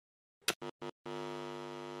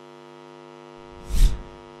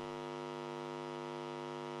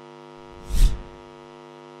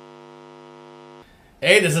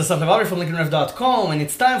Hey, this is Santavari from LickNRiff.com, and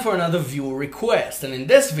it's time for another viewer request. And in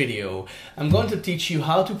this video, I'm going to teach you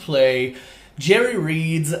how to play Jerry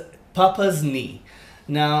Reed's Papa's Knee.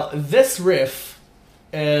 Now, this riff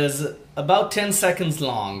is about 10 seconds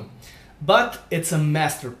long, but it's a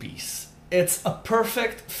masterpiece. It's a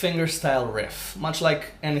perfect fingerstyle riff, much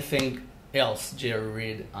like anything else Jerry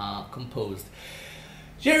Reed composed.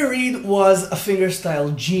 Jerry Reed was a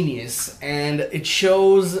fingerstyle genius, and it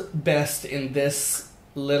shows best in this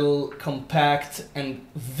little compact and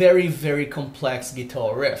very, very complex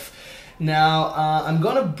guitar riff. Now, I'm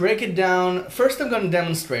gonna break it down. First, I'm gonna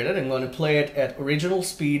demonstrate it. I'm gonna play it at original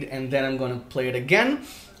speed, and then I'm gonna play it again,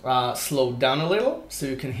 slowed down a little, so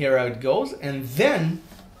you can hear how it goes. And then,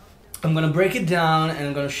 I'm gonna break it down, and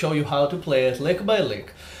I'm gonna show you how to play it lick by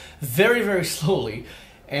lick, very, very slowly.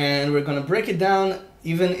 And we're gonna break it down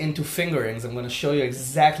even into fingerings. I'm going to show you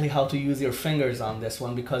exactly how to use your fingers on this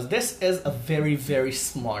one, because this is a very, very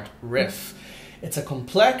smart riff. It's a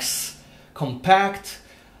complex, compact,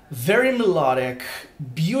 very melodic,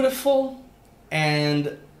 beautiful,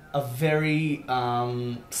 and a very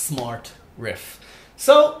smart riff.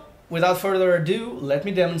 So, without further ado, let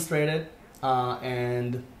me demonstrate it,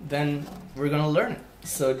 and then we're going to learn it.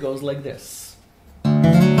 So it goes like this.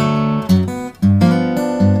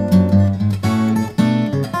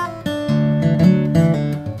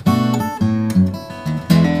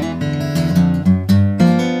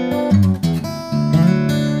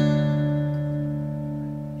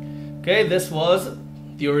 Okay, this was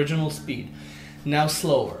the original speed. Now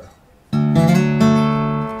slower.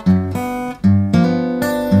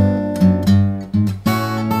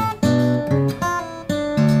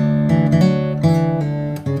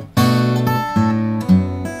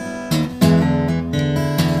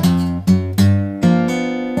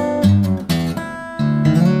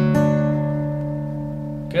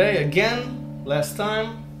 Okay, again, last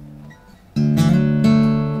time.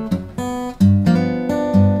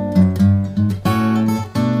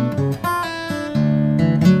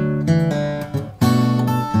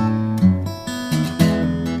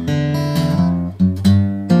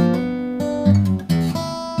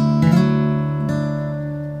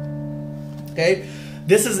 Okay,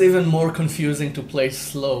 this is even more confusing to play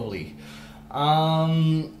slowly.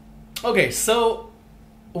 Okay, so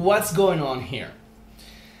what's going on here?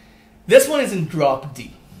 This one is in drop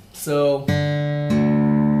D. So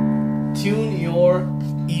tune your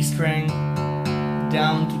E string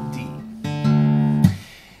down to D.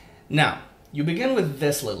 Now, you begin with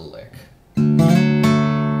this little lick.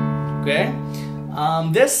 Okay?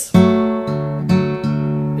 This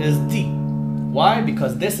is D. Why?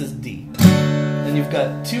 Because this is D. And you've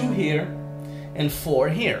got 2 here and 4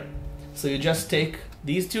 here. So you just take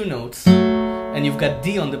these 2 notes and you've got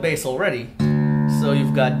D on the bass already. So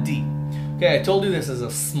you've got D. Okay, I told you this is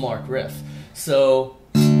a smart riff. So,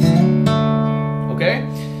 okay,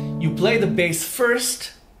 you play the bass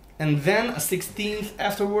first and then a 16th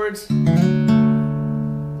afterwards.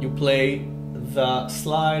 You play the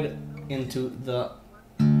slide into the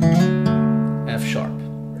F sharp.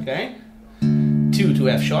 Okay? 2 to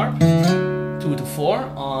F sharp. 2 to 4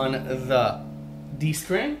 on the D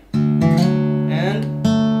string, and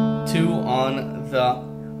 2 on the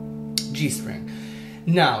G string.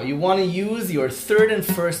 Now, you want to use your 3rd and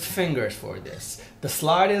 1st fingers for this. The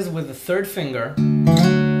slide is with the 3rd finger,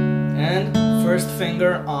 and 1st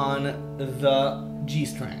finger on the G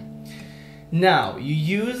string. Now, you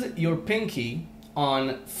use your pinky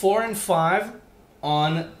on 4 and 5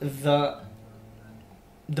 on the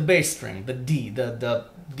bass string, the D, the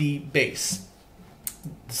D bass.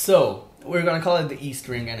 So we're gonna call it the E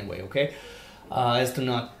string anyway, okay? As to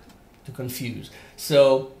not to confuse.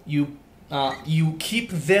 So you keep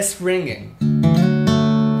this ringing,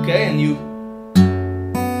 okay, and you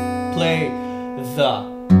play the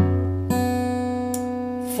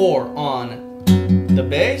 4 on the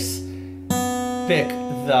bass, pick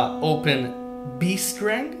the open B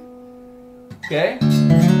string, okay?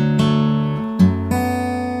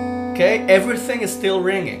 Okay, everything is still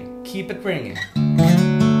ringing. Keep it ringing.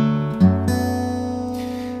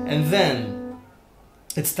 And then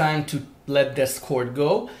it's time to let this chord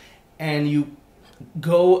go, and you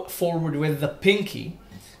go forward with the pinky,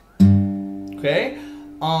 okay,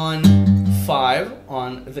 on 5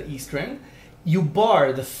 on the E string. You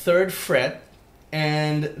bar the 3rd fret,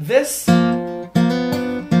 and this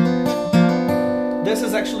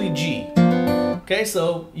is actually G. Okay,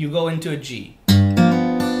 so you go into a G.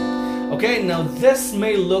 Okay, now this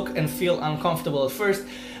may look and feel uncomfortable at first,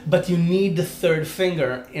 but you need the 3rd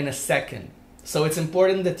finger in a second. So it's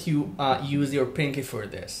important that you use your pinky for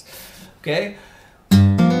this. Okay?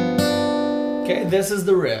 Okay, this is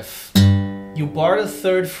the riff. You bar the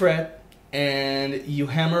 3rd fret and you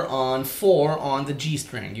hammer on 4 on the G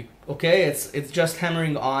string. Okay, it's just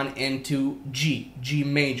hammering on into G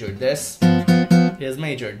major. This is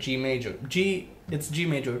major, G major. It's G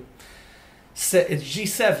major. It's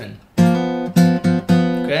G7.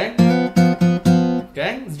 Okay?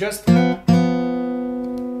 Okay? It's just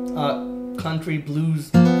country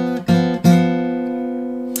blues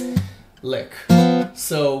lick.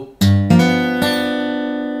 So,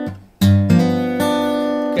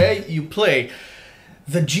 okay, you play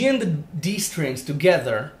the G and the D strings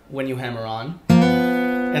together when you hammer on,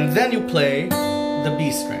 and then you play the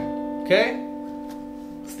B string. Okay?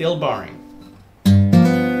 Still barring.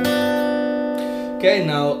 Okay,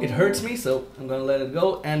 now it hurts me, so I'm gonna let it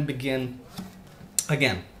go and begin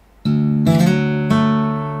again.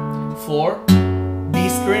 4, B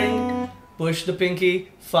string, push the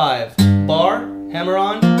pinky, 5, bar, hammer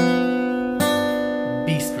on,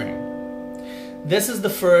 B string. This is the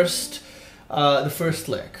first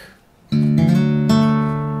lick.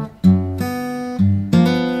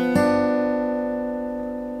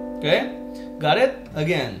 Okay, got it?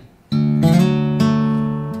 Again.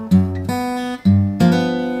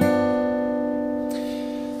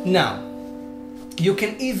 Now, you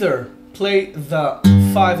can either play the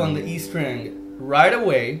 5 on the E string right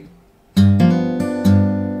away.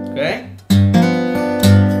 Okay?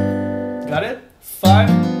 Got it? 5,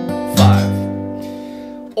 5.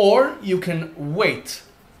 Or you can wait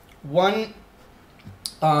one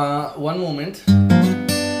moment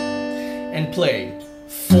and play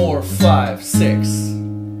 4, 5, 6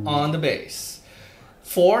 on the bass.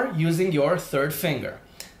 4 using your 3rd finger.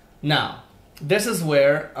 Now, this is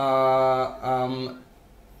where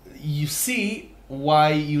you see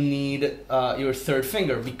why you need your 3rd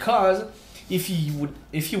finger, because if you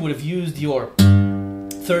would have used your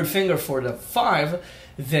 3rd finger for the 5,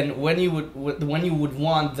 then when you would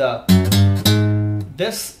want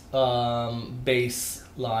this bass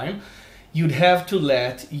line, you'd have to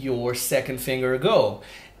let your 2nd finger go,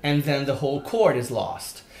 and then the whole chord is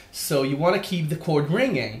lost. So you want to keep the chord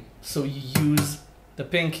ringing, so you use the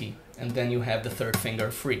pinky, and then you have the 3rd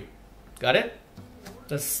finger free. Got it?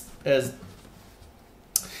 That's as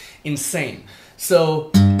insane.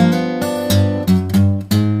 So,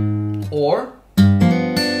 or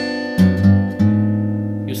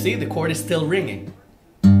you see the chord is still ringing.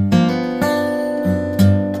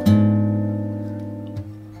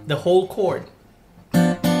 The whole chord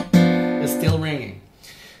is still ringing.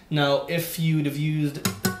 Now, if you'd have used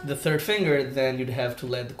the 3rd finger, then you'd have to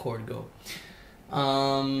let the chord go.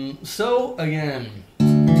 So again,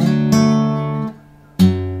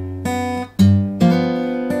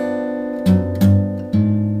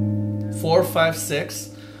 4, 5,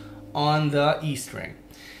 6 on the E string.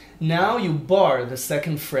 Now you bar the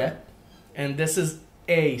 2nd fret, and this is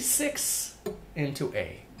A6 into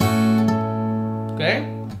A. Okay?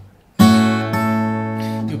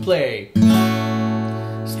 You play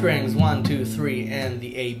strings 1, 2, 3 and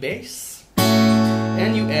the A bass,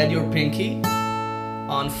 and you add your pinky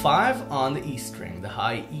on 5 on the E string, the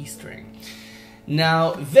high E string.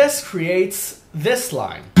 Now this creates this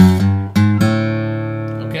line.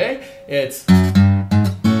 Okay? It's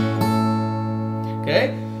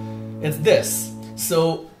this.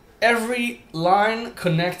 So every line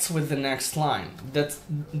connects with the next line.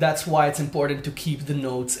 That's why it's important to keep the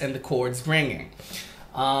notes and the chords ringing.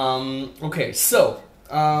 Okay, so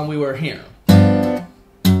we were here.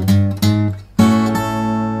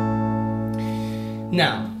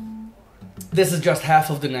 Now, this is just half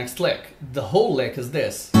of the next lick. The whole lick is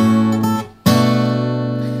this.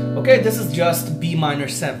 Okay, this is just B minor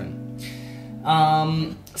 7.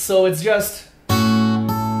 So it's just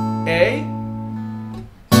A,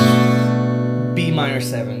 B minor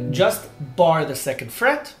 7. Just bar the 2nd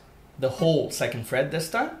fret, the whole 2nd fret this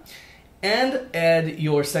time, and add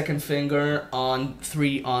your 2nd finger on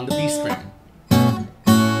 3 on the B string.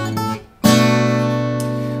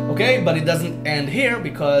 Okay, but it doesn't end here,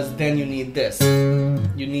 because then you need this.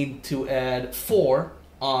 You need to add 4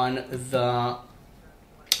 on the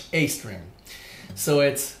A string. So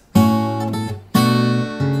it's...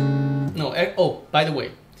 No, oh, by the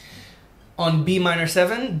way, on B minor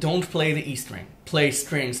 7, don't play the E string. Play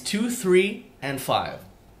strings 2, 3, and 5.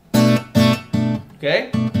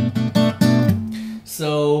 Okay?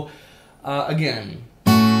 So, again.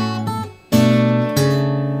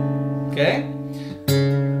 Okay?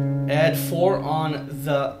 Add 4 on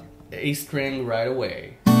the A string right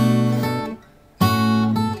away.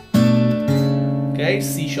 Okay,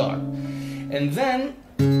 C sharp. And then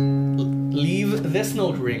leave this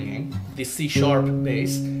note ringing, the C sharp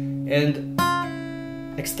bass, and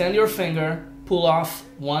extend your finger, pull off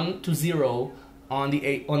 1 to 0 on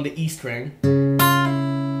the E string.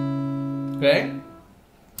 Okay?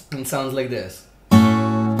 And it sounds like this.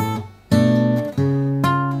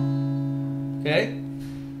 Okay?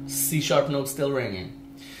 C sharp note still ringing.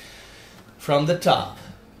 From the top.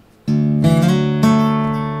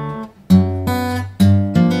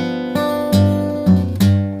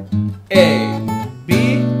 A,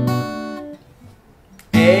 B,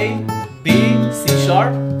 C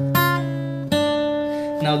sharp.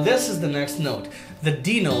 Now this is the next note. The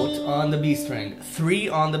D note on the B string. 3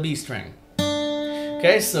 on the B string.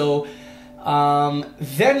 Okay, so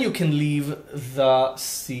then you can leave the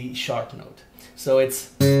C sharp note. So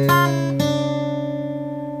it's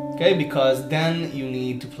okay, because then you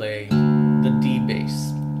need to play the D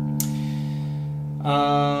bass.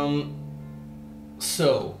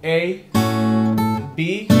 So A,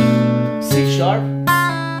 B, C sharp,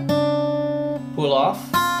 pull off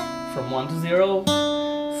from 1 to 0,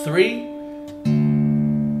 3,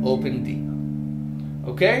 open D.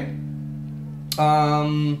 Okay?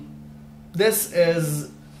 This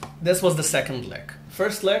was the second lick.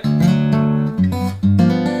 First lick.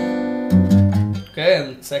 Okay,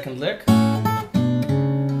 and second lick.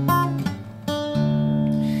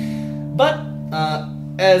 But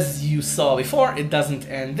as you saw before, it doesn't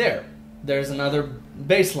end there. There's another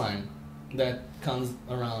bass line that comes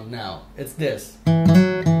around now. It's this.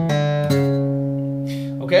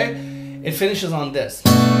 Okay? It finishes on this.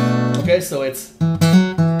 Okay, so it's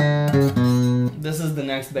this is the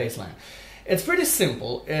next bass line. It's pretty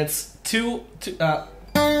simple. It's you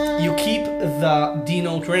keep the D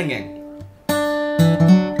note ringing.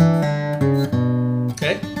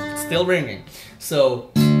 Okay? It's still ringing. So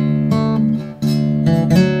and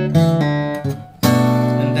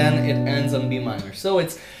then it ends on B minor. So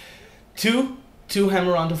it's 2,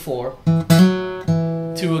 hammer onto 4, 2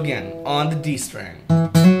 again on the D string.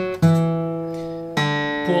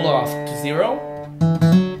 Pull off to 0,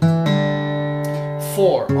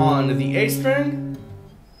 4 on the A string,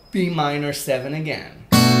 B minor 7 again.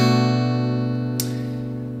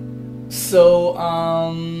 So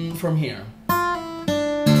from here.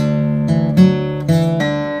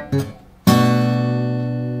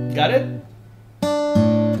 Got it?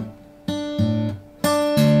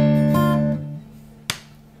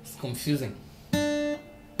 It's confusing.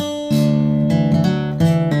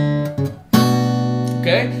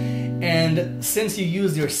 Okay? And since you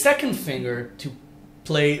use your second finger to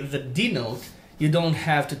play the D note, you don't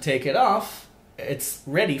have to take it off. It's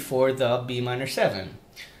ready for the B minor 7.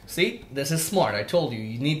 See? This is smart. I told you.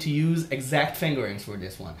 You need to use exact fingerings for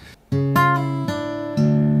this one.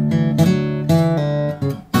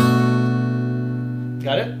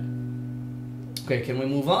 Got it? Okay, can we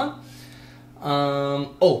move on?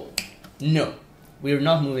 Oh, no. We're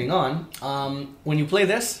not moving on. When you play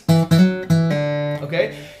this,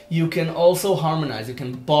 okay, you can also harmonize. You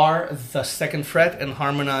can bar the second fret and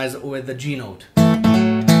harmonize with the G note.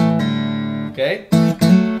 Okay?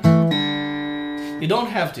 You don't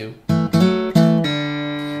have to,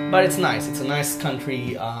 but it's nice. It's a nice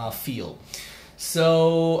country feel.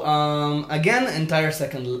 So again, entire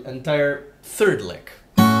third lick.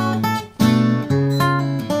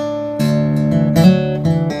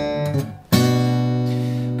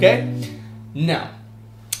 Okay? Now,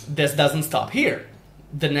 this doesn't stop here.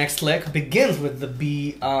 The next lick begins with the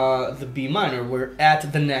B minor. We're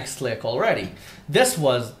at the next lick already. This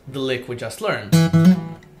was the lick we just learned.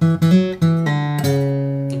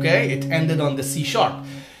 Okay, it ended on the C sharp.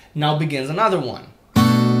 Now begins another one.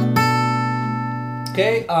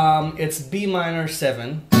 Okay, it's B minor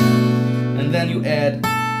 7, and then you add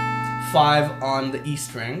 5 on the E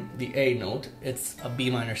string, the A note. It's a B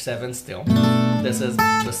minor 7 still. This is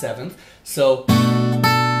the 7th. So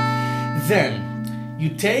then you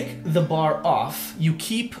take the bar off, you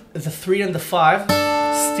keep the 3 and the 5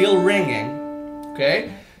 still ringing,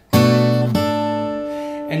 okay?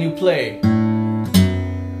 And you play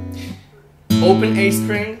open A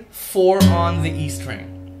string, 4 on the E string.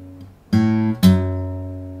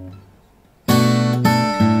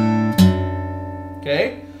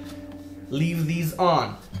 Okay? Leave these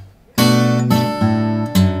on.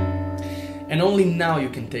 And only now you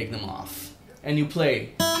can take them off. And you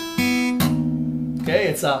play. Okay,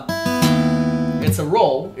 it's a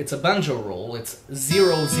roll, it's a banjo roll. It's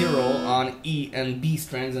 0, 0 on E and B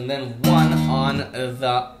strings, and then 1 on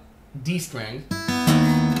the D string.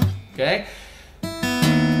 Okay?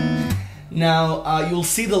 Now, you'll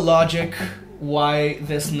see the logic why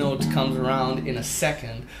this note comes around in a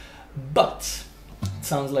second, but it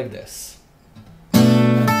sounds like this.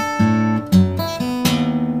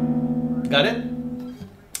 Got it?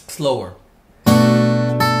 slower.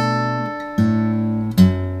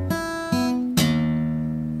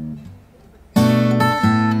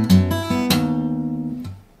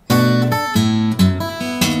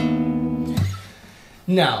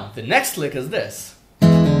 Now, the next lick is this.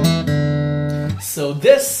 So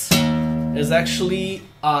this is actually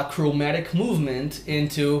a chromatic movement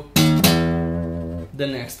into the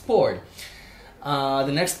next chord.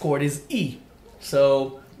 The next chord is E.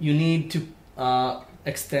 So you need to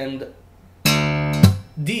extend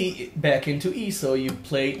D back into E. So you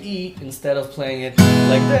play E instead of playing it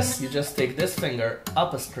like this. You just take this finger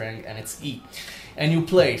up a string and it's E. And you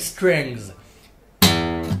play strings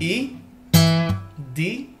E,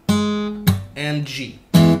 D, and G.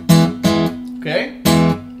 Okay?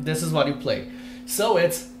 This is what you play. So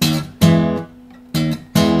it's...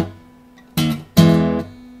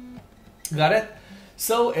 Got it?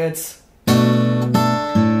 So it's...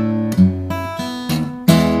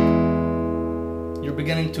 You're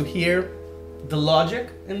beginning to hear the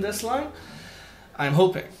logic in this line? I'm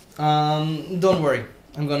hoping. Don't worry.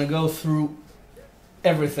 I'm gonna go through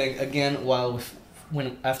everything again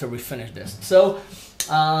after we finish this. So,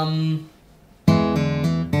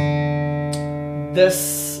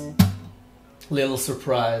 this little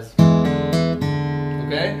surprise,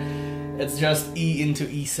 okay? It's just E into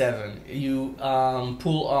E7. You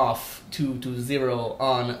pull off 2 to 0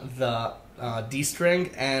 on the D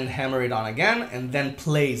string and hammer it on again, and then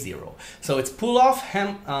play 0. So it's pull off,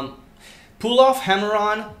 hammer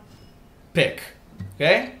on, pick.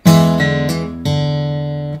 Okay?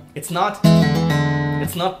 It's not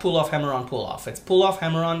pull off, hammer on, pull off. It's pull off,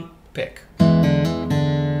 hammer on, pick.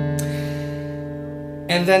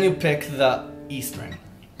 And then you pick the E string.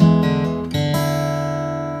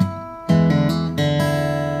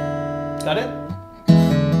 Got it?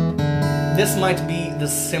 This might be the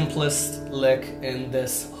simplest lick in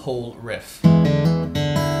this whole riff. And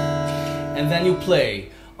then you play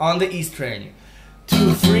on the E string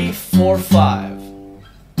 2, 3, 4, 5.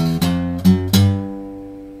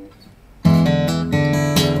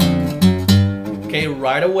 Okay,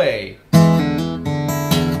 right away.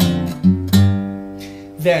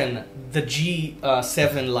 Then the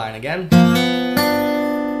G7 line again.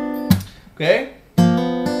 Okay?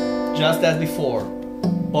 Just as before.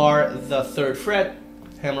 Bar the 3rd fret,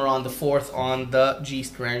 hammer on the 4th on the G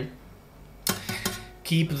string.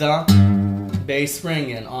 Keep the bass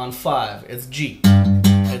ringing on 5. It's G.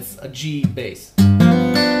 It's a G bass.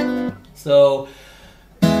 So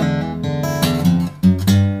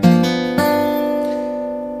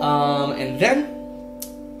and then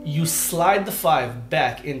you slide the 5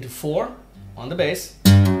 back into 4 on the bass.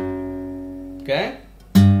 Okay?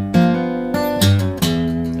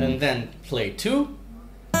 And then play 2.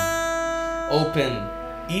 Open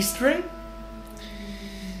E string.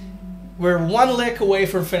 We're 1 lick away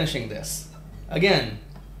from finishing this. Again.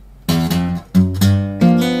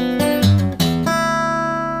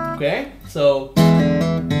 Okay? So 2,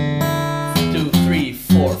 3,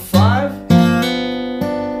 4, 5.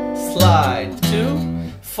 Slide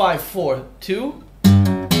 2, 5, 4, 2.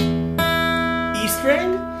 E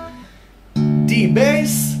string. D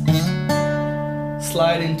bass.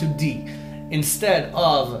 Slide into D. Instead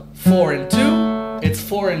of 4 and 2, it's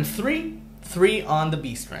 4 and 3, 3 on the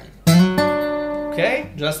B string. Okay?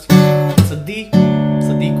 It's a D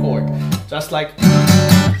chord. Just like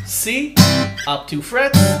C, up 2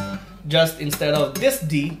 frets. Just instead of this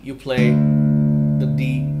D, you play the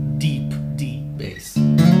D, deep D bass.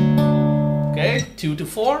 Okay? 2 to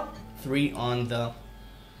 4, 3 on the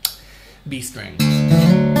B string.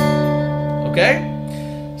 Okay?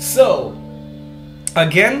 So,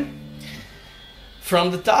 again,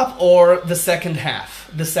 from the top or the second half.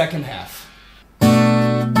 The second half.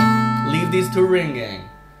 Leave these two ringing.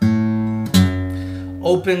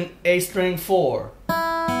 Open A string 4.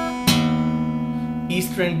 E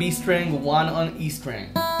string, B string, 1 on E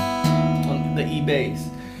string. On the E bass.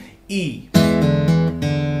 E.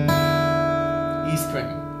 E string.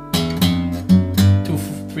 2,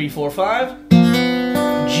 3, 4, 5.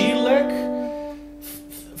 G lick.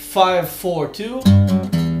 5, 4, 2.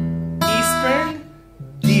 E string.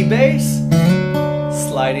 D bass,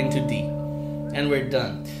 slide into D, and we're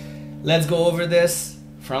done. Let's go over this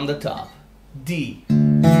from the top. D, 4,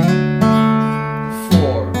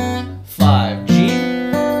 5, G,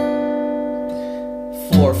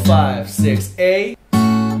 4, 5, 6, A,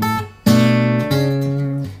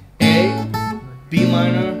 B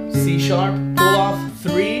minor, C sharp, pull off,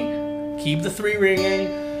 3, keep the 3 ringing,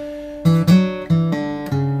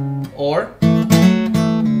 or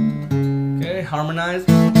harmonize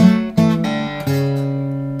 2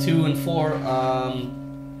 and 4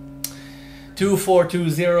 2 4 2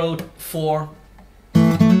 0 4,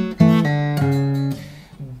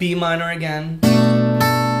 B minor again,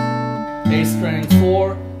 A string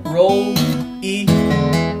 4, roll, E,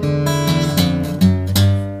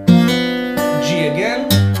 G again,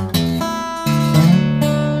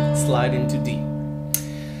 slide into D.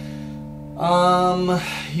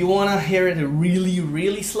 You wanna hear it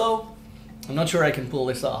really slow? I'm not sure I can pull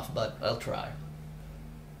this off, but I'll try.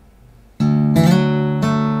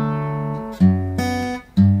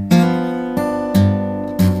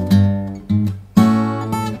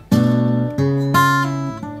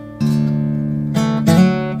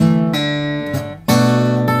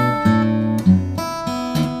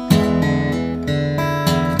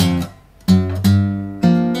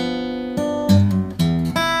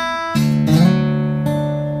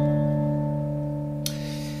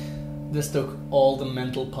 This took all the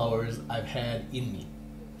mental powers I've had in me.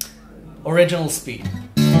 Original speed.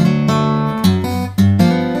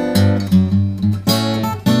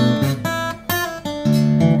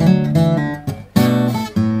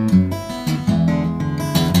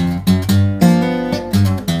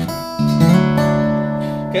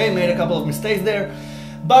 Okay, made a couple of mistakes there,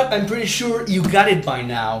 but I'm pretty sure you got it by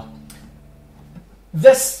now.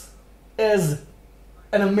 This is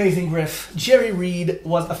an amazing riff. Jerry Reed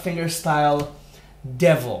was a fingerstyle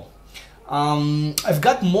devil. I've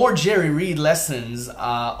got more Jerry Reed lessons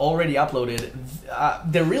already uploaded.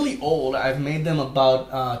 They're really old. I've made them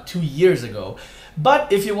about 2 years ago.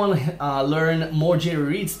 But if you want to learn more Jerry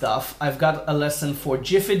Reed stuff, I've got a lesson for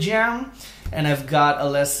Jiffy Jam and I've got a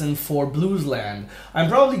lesson for Bluesland. I'm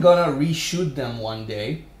probably gonna reshoot them one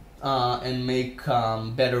day and make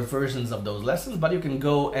better versions of those lessons, but you can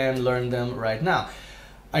go and learn them right now.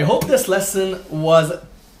 I hope this lesson was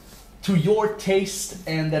to your taste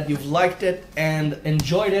and that you've liked it and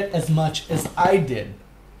enjoyed it as much as I did.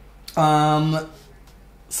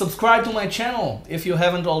 Subscribe to my channel if you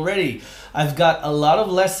haven't already. I've got a lot of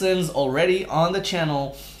lessons already on the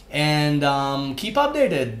channel, and keep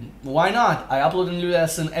updated. Why not? I upload a new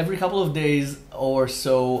lesson every couple of days or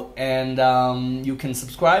so, and you can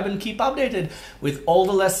subscribe and keep updated with all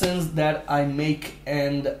the lessons that I make,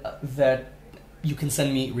 and that you can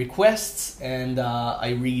send me requests, and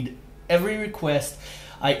I read every request.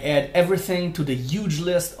 I add everything to the huge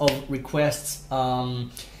list of requests,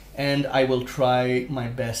 and I will try my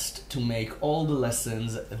best to make all the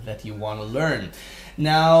lessons that you want to learn.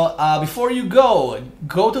 Now, before you go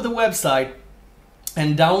to the website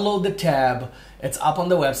and download the tab. It's up on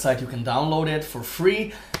the website. You can download it for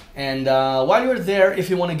free. And while you're there, if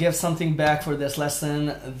you want to give something back for this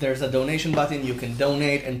lesson, there's a donation button. You can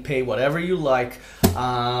donate and pay whatever you like.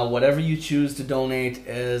 Whatever you choose to donate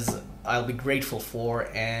I'll be grateful for,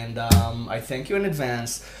 and I thank you in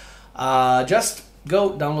advance. Just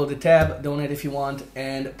go download the tab, donate if you want,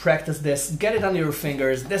 and practice this. Get it under your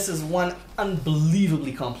fingers. This is one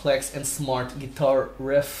unbelievably complex and smart guitar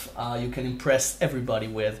riff you can impress everybody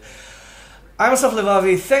with. I'm Asaf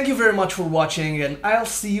Levavi. Thank you very much for watching, and I'll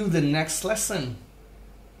see you the next lesson.